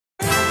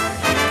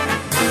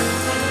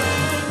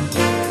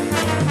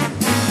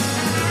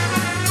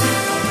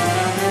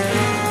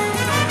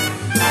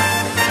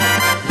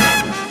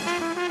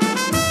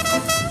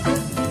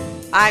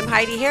I'm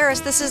Heidi Harris.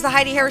 This is the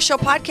Heidi Harris Show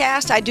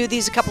podcast. I do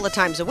these a couple of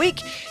times a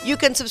week. You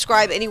can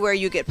subscribe anywhere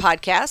you get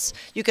podcasts.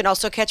 You can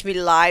also catch me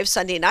live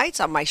Sunday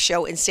nights on my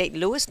show in St.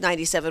 Louis,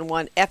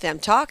 97.1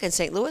 FM Talk in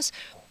St. Louis.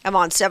 I'm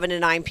on 7 to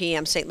 9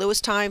 p.m. St. Louis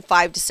time,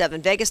 5 to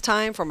 7 Vegas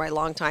time for my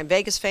longtime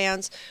Vegas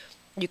fans.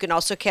 You can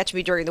also catch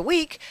me during the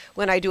week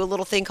when I do a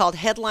little thing called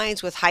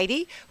Headlines with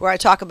Heidi, where I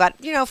talk about,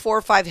 4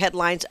 or 5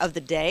 headlines of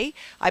the day.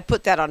 I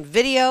put that on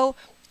video.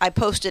 I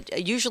post it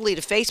usually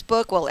to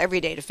Facebook, well, every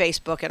day to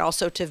Facebook and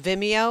also to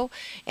Vimeo.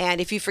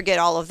 And if you forget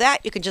all of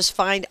that, you can just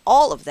find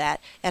all of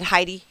that at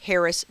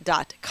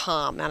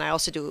HeidiHarris.com. And I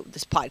also do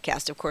this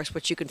podcast, of course,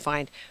 which you can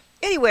find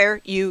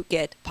anywhere you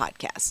get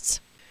podcasts.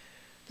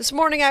 This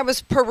morning I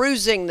was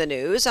perusing the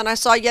news and I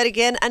saw yet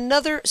again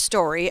another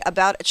story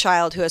about a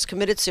child who has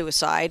committed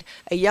suicide,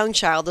 a young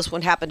child. This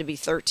one happened to be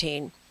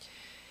 13.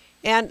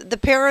 And the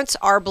parents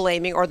are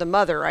blaming, or the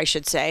mother, I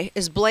should say,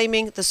 is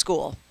blaming the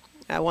school.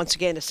 Once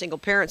again, a single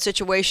parent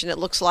situation, it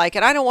looks like.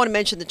 And I don't want to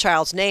mention the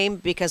child's name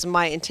because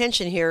my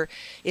intention here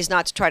is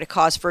not to try to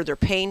cause further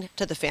pain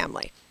to the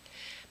family.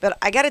 But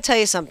I got to tell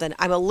you something.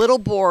 I'm a little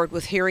bored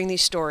with hearing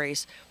these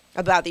stories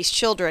about these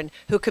children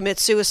who commit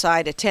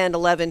suicide at 10,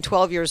 11,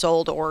 12 years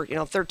old or,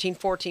 13,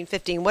 14,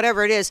 15,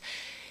 whatever it is.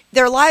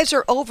 Their lives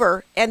are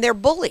over and they're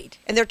bullied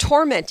and they're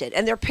tormented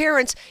and their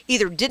parents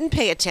either didn't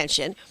pay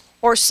attention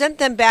or sent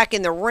them back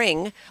in the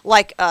ring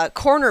like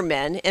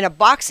cornermen in a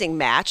boxing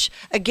match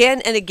again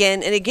and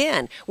again and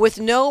again with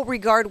no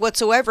regard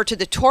whatsoever to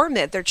the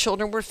torment their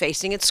children were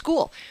facing at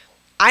school.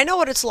 I know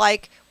what it's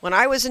like. When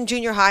I was in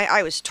junior high,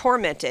 I was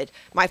tormented.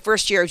 My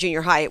first year of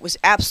junior high, it was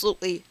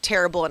absolutely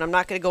terrible, and I'm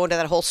not going to go into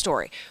that whole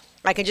story.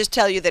 I can just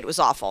tell you that it was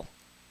awful.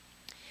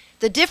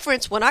 The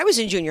difference when I was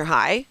in junior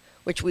high,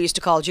 which we used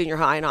to call junior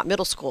high, not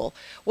middle school,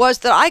 was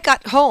that I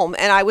got home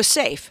and I was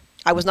safe.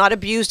 I was not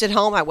abused at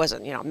home. I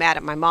wasn't, mad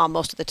at my mom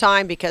most of the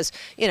time because,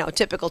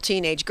 typical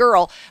teenage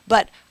girl.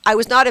 But I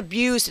was not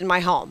abused in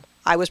my home.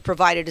 I was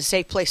provided a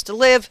safe place to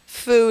live,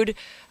 food.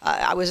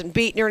 I wasn't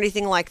beaten or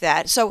anything like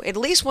that. So at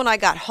least when I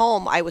got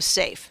home, I was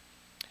safe.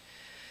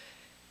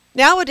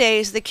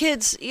 Nowadays, the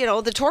kids,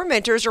 the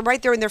tormentors are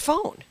right there in their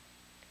phone.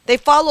 They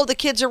follow the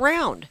kids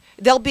around.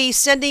 They'll be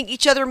sending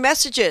each other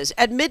messages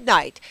at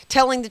midnight,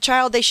 telling the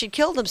child they should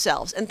kill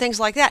themselves and things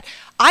like that.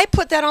 I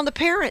put that on the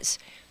parents.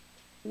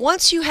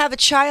 Once you have a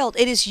child,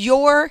 it is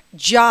your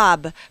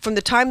job from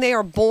the time they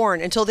are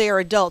born until they are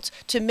adults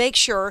to make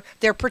sure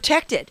they're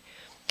protected.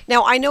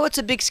 Now, I know it's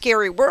a big,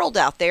 scary world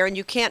out there, and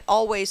you can't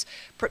always,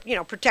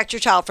 protect your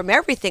child from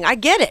everything. I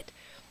get it.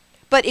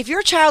 But if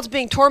your child's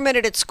being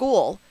tormented at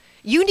school,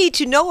 you need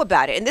to know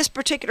about it. And this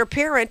particular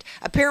parent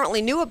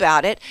apparently knew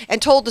about it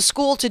and told the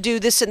school to do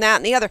this and that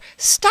and the other.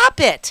 Stop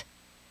it.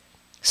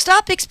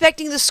 Stop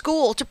expecting the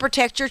school to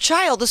protect your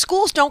child. The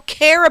schools don't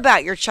care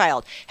about your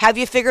child. Have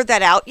you figured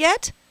that out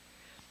yet?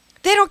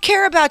 They don't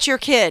care about your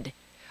kid.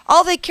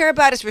 All they care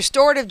about is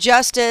restorative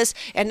justice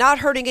and not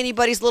hurting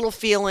anybody's little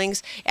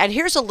feelings. And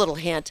here's a little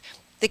hint.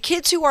 The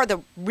kids who are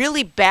the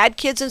really bad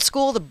kids in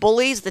school, the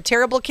bullies, the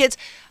terrible kids,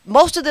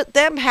 most of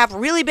them have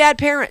really bad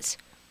parents.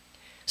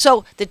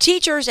 So the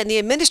teachers and the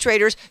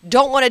administrators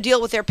don't want to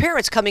deal with their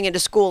parents coming into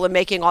school and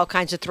making all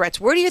kinds of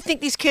threats. Where do you think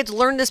these kids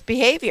learn this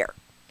behavior?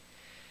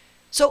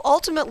 So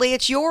ultimately,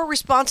 it's your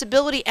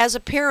responsibility as a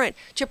parent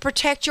to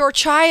protect your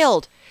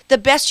child the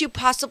best you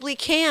possibly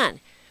can.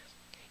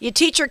 You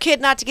teach your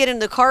kid not to get in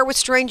the car with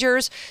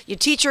strangers. You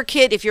teach your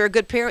kid, if you're a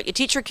good parent, you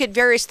teach your kid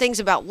various things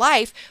about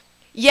life,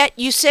 yet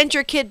you send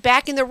your kid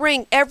back in the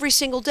ring every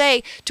single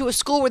day to a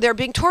school where they're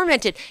being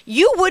tormented.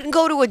 You wouldn't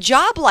go to a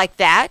job like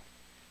that.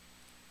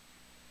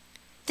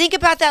 Think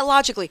about that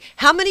logically.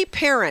 How many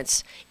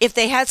parents, if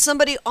they had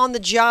somebody on the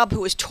job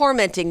who was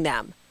tormenting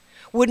them,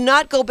 would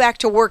not go back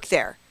to work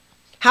there?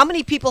 How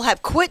many people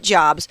have quit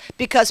jobs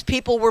because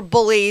people were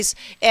bullies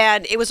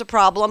and it was a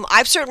problem?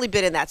 I've certainly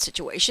been in that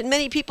situation.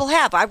 Many people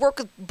have. I've worked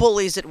with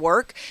bullies at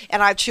work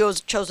and I've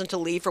chosen to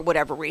leave for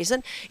whatever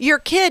reason. Your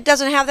kid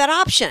doesn't have that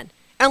option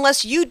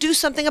unless you do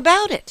something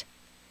about it.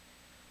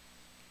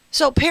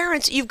 So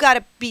parents, you've got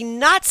to be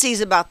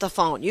Nazis about the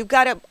phone. You've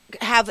got to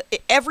have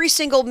every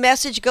single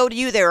message go to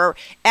you. There are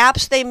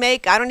apps they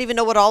make. I don't even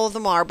know what all of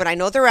them are, but I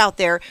know they're out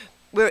there,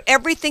 where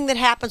everything that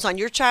happens on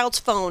your child's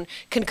phone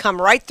can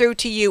come right through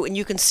to you and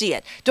you can see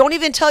it. Don't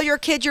even tell your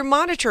kid you're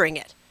monitoring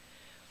it.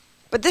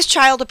 But this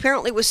child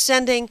apparently was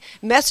sending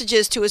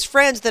messages to his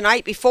friends the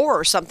night before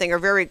or something, or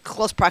very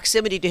close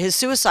proximity to his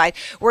suicide,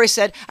 where he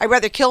said, I'd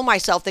rather kill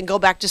myself than go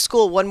back to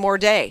school one more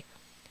day.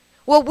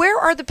 Well, where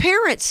are the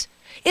parents?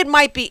 It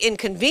might be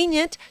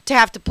inconvenient to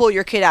have to pull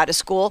your kid out of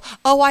school.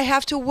 Oh, I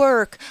have to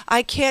work.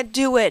 I can't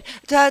do it.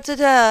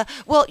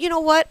 Well, you know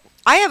what?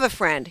 I have a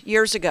friend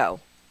years ago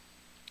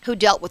who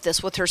dealt with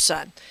this with her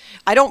son.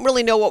 I don't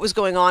really know what was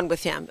going on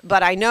with him,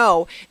 but I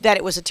know that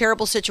it was a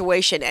terrible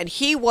situation, and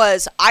he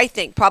was, I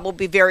think,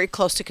 probably very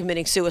close to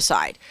committing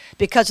suicide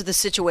because of the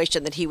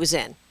situation that he was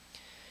in.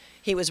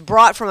 He was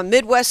brought from a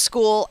Midwest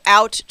school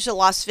out to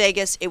Las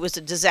Vegas. It was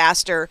a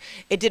disaster.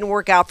 It didn't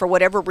work out for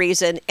whatever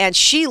reason. And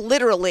she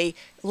literally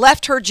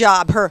left her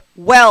job, her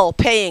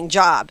well-paying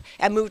job,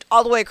 and moved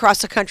all the way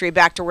across the country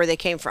back to where they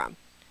came from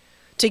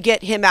to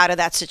get him out of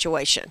that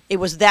situation.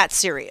 It was that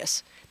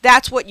serious.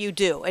 That's what you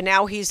do. And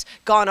now he's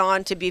gone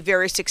on to be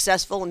very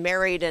successful and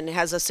married and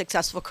has a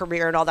successful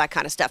career and all that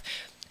kind of stuff.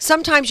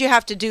 Sometimes you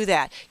have to do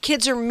that.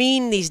 Kids are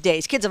mean these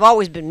days. Kids have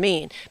always been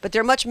mean, but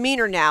they're much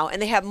meaner now,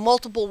 and they have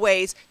multiple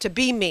ways to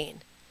be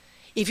mean.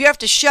 If you have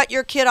to shut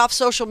your kid off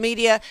social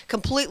media,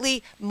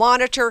 completely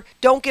monitor,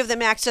 don't give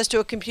them access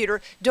to a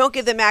computer, don't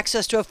give them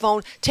access to a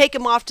phone, take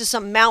them off to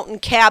some mountain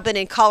cabin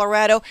in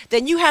Colorado,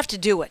 then you have to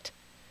do it.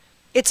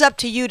 It's up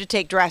to you to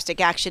take drastic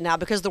action now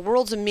because the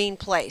world's a mean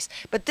place.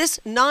 But this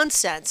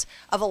nonsense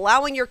of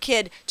allowing your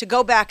kid to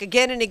go back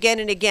again and again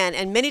and again,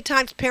 and many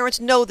times parents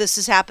know this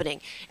is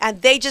happening,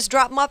 and they just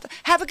drop them off,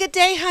 have a good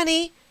day,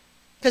 honey,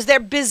 because they're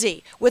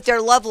busy with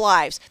their love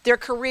lives, their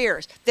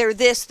careers, their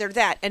this, their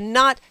that, and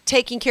not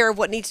taking care of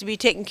what needs to be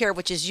taken care of,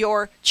 which is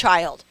your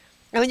child.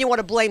 And then you want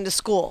to blame the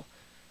school.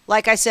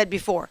 Like I said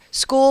before,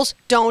 schools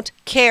don't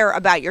care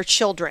about your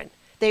children.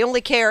 They only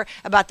care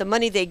about the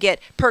money they get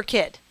per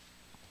kid.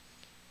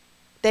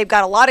 They've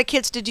got a lot of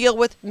kids to deal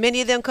with. Many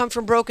of them come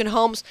from broken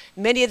homes.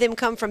 Many of them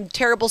come from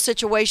terrible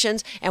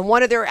situations. And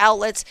one of their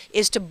outlets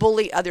is to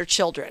bully other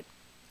children.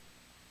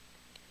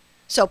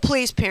 So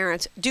please,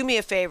 parents, do me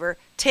a favor.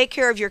 Take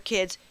care of your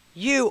kids.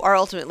 You are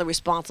ultimately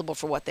responsible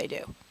for what they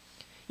do.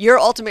 You're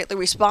ultimately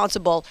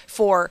responsible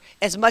for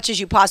as much as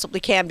you possibly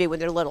can be when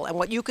they're little. And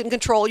what you can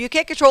control, you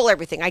can't control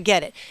everything. I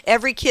get it.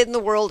 Every kid in the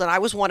world, and I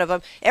was one of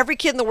them, every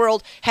kid in the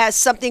world has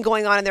something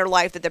going on in their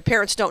life that their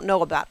parents don't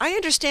know about. I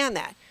understand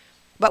that.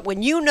 But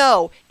when you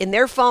know in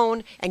their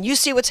phone and you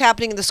see what's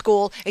happening in the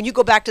school and you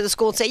go back to the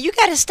school and say, you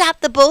got to stop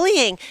the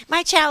bullying.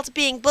 My child's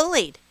being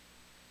bullied.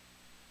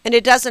 And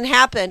it doesn't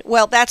happen.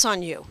 Well, that's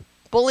on you.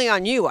 Bully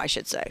on you, I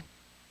should say.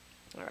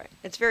 All right.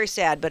 It's very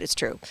sad, but it's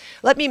true.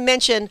 Let me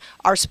mention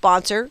our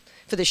sponsor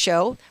for the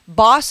show,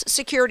 Boss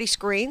Security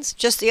Screens.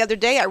 Just the other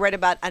day, I read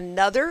about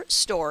another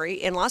story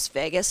in Las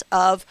Vegas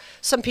of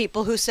some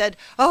people who said,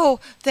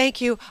 oh,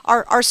 thank you.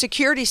 Our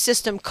security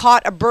system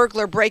caught a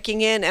burglar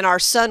breaking in and our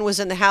son was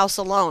in the house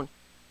alone.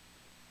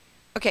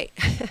 Okay.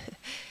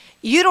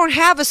 You don't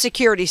have a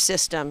security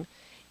system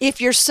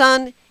if your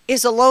son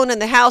is alone in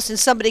the house and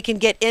somebody can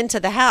get into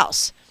the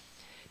house.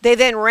 They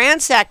then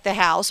ransacked the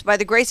house. By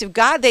the grace of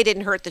God, they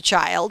didn't hurt the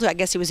child. I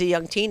guess he was a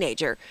young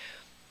teenager.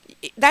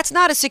 That's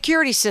not a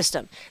security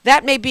system.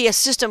 That may be a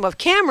system of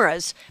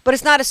cameras, but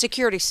it's not a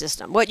security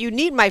system. What you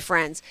need, my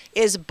friends,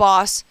 is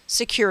Boss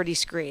Security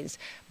Screens.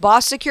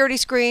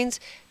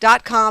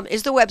 BossSecurityScreens.com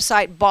is the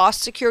website,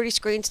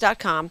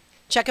 BossSecurityScreens.com.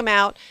 Check them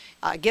out.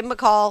 Give them a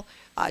call.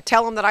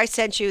 Tell them that I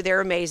sent you.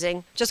 They're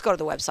amazing. Just go to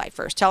the website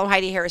first. Tell them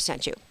Heidi Harris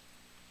sent you.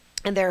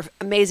 And they're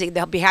amazing.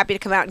 They'll be happy to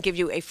come out and give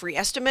you a free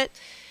estimate.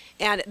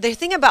 And the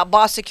thing about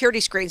Boss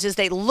Security Screens is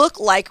they look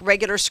like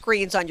regular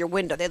screens on your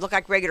window. They look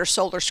like regular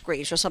solar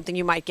screens or something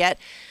you might get.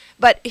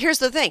 But here's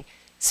the thing.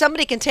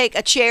 Somebody can take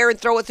a chair and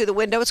throw it through the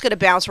window. It's going to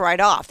bounce right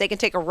off. They can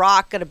take a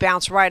rock, going to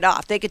bounce right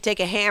off. They could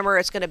take a hammer.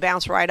 It's going to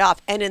bounce right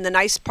off. And in the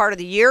nice part of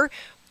the year,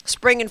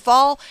 spring and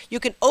fall, you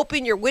can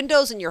open your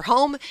windows in your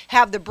home,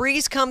 have the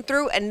breeze come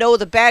through, and know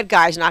the bad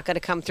guy's not going to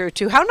come through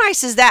too. How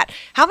nice is that?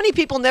 How many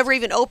people never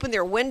even open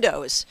their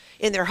windows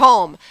in their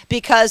home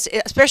because,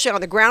 especially on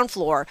the ground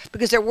floor,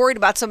 because they're worried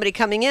about somebody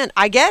coming in?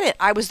 I get it.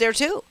 I was there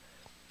too.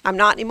 I'm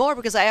not anymore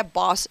because I have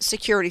Boss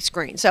Security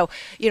Screens. So,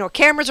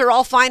 cameras are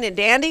all fine and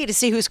dandy to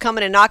see who's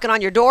coming and knocking on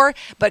your door,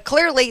 but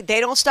clearly they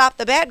don't stop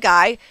the bad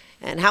guy.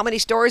 And how many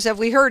stories have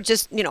we heard?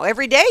 Just,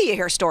 every day you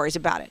hear stories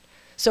about it.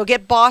 So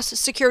get Boss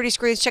Security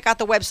Screens. Check out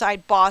the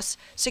website,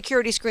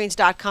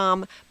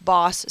 BossSecurityScreens.com,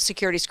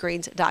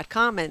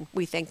 BossSecurityScreens.com, and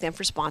we thank them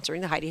for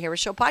sponsoring the Heidi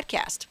Harris Show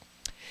podcast.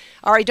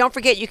 All right, don't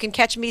forget, you can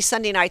catch me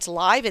Sunday nights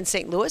live in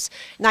St. Louis,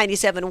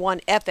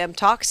 97.1 FM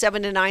Talk,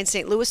 7 to 9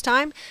 St. Louis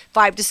time,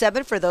 5 to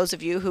 7 for those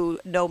of you who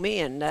know me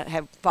and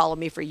have followed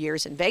me for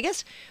years in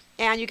Vegas.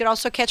 And you can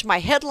also catch my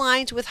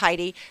Headlines with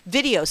Heidi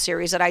video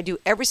series that I do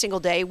every single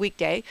day,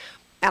 weekday.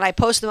 And I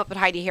post them up at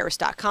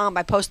HeidiHarris.com.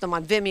 I post them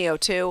on Vimeo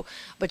too,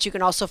 but you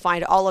can also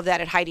find all of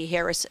that at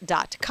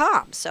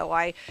HeidiHarris.com. So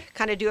I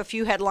kind of do a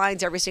few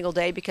headlines every single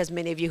day because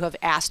many of you have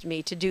asked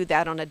me to do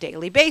that on a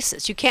daily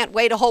basis. You can't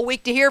wait a whole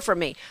week to hear from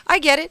me. I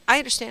get it. I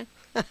understand.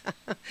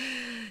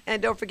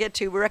 And don't forget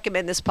to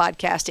recommend this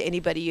podcast to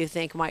anybody you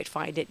think might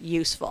find it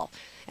useful.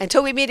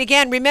 Until we meet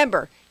again,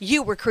 remember,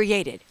 you were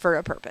created for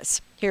a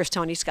purpose. Here's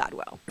Tony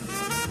Scottwell.